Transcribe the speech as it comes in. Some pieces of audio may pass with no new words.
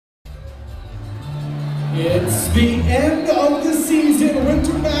It's the end of the season.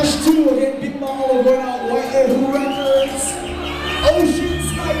 Winter Bash 2 again. Big Mahalo going out. Who Records,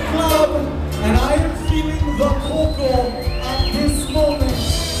 Ocean's Nightclub, and I am feeling the cocoa at this moment.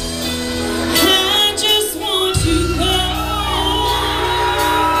 I just want to go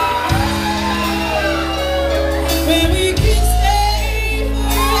where we can stay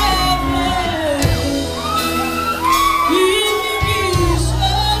forever. We will be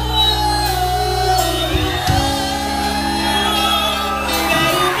sure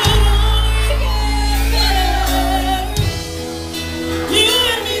you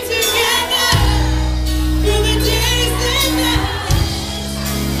and me together through the days and nights.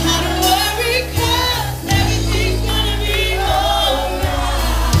 I don't worry 'cause everything's gonna be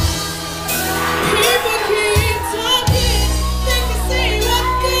alright. People keep talking, they can say what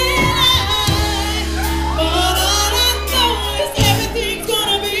they like, but all I know is everything's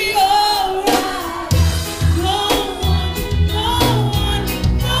gonna be alright. No one, no one,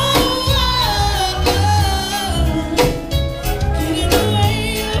 no one getting away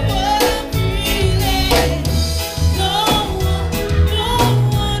of what I'm feeling. No one, no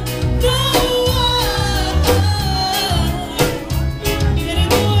one, no one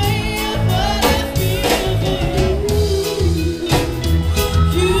getting away of what I feel for you.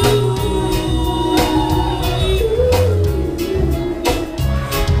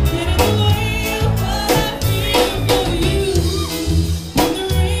 Getting away of what I feel for you. When the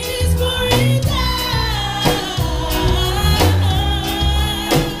rain is pouring down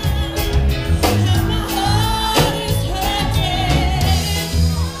and my heart is hurting,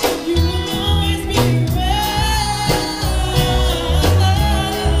 you will always be around.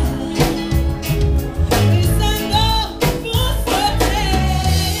 Yes, I know for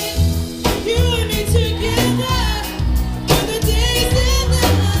certain, you and me together through the days and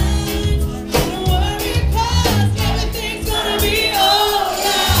nights. Don't worry 'cause everything's gonna be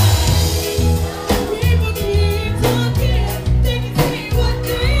alright. People keep talking, they can say what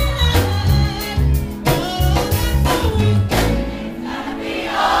they like, but all I know is everything's gonna be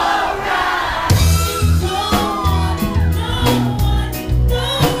alright. No one, no one, no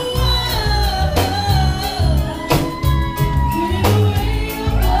one getting away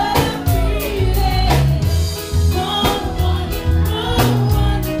of what I'm feeling. No one, no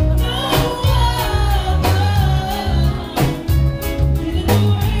one, no one getting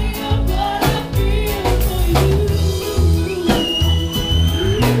away of what I feel for you.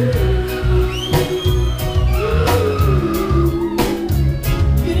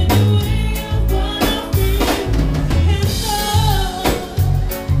 Getting away of what I feel. And so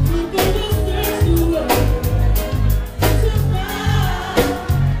people will search the world to find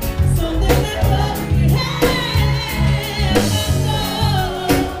something that we have. And so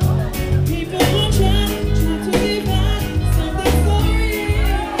people will try to define something so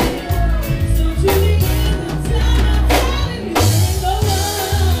real. So to the end of time, I'm telling you, no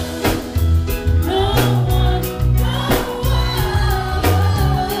one, no one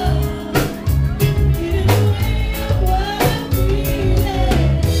getting away of what I'm feeling.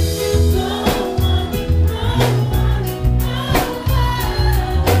 No one, no one,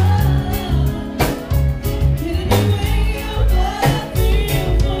 getting away of what I feel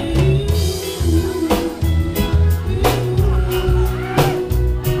for you.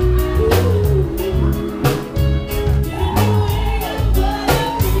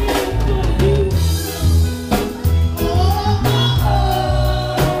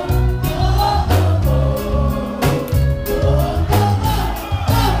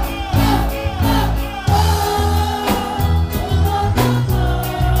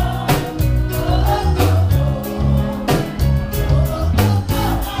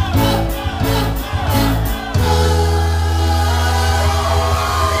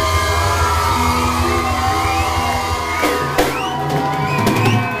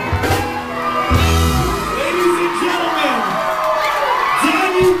 Ladies and gentlemen,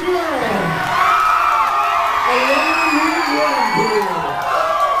 Dani girl, along with Rampage.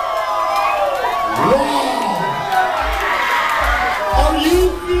 Wow! Are you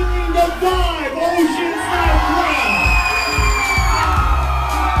feeling the vibe, Ocean's Nightclub?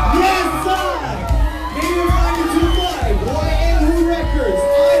 Yes, sir! May remind you to buy Who Records,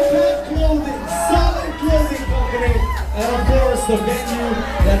 iPad Clothing, Solid Clothing Company, and of course the venue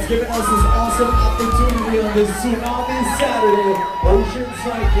that's given us this awesome opportunity on this Tsunami Saturday, Ocean's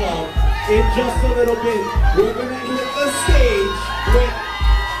Nightclub. In just a little bit, we're gonna hit the stage with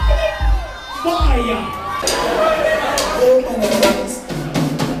fire! Oh my God.